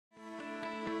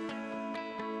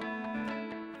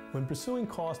When pursuing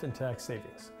cost and tax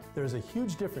savings, there is a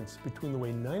huge difference between the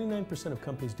way 99% of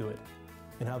companies do it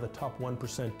and how the top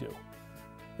 1% do.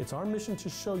 It's our mission to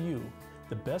show you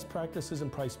the best practices and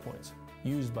price points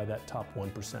used by that top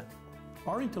 1%.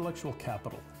 Our intellectual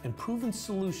capital and proven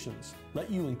solutions let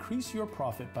you increase your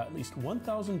profit by at least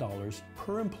 $1,000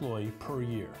 per employee per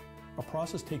year. Our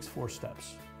process takes 4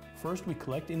 steps. First, we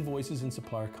collect invoices and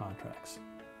supplier contracts.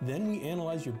 Then we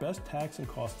analyze your best tax and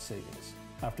cost savings.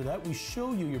 After that, we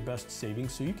show you your best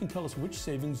savings so you can tell us which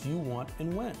savings you want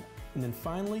and when. And then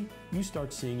finally, you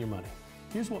start seeing your money.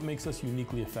 Here's what makes us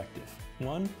uniquely effective.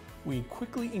 1, we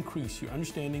quickly increase your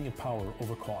understanding and power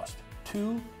over cost.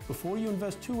 2, before you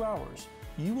invest 2 hours,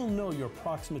 you will know your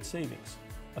approximate savings.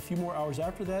 A few more hours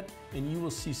after that, and you will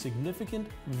see significant,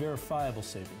 verifiable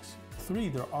savings. 3,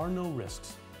 there are no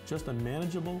risks, just a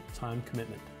manageable time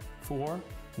commitment. 4,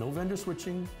 no vendor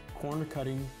switching, corner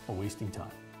cutting, or wasting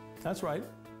time. That's right.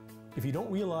 If you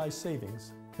don't realize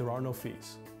savings, there are no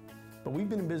fees. But we've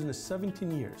been in business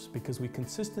 17 years because we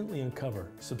consistently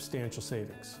uncover substantial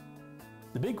savings.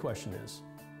 The big question is,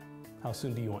 how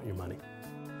soon do you want your money?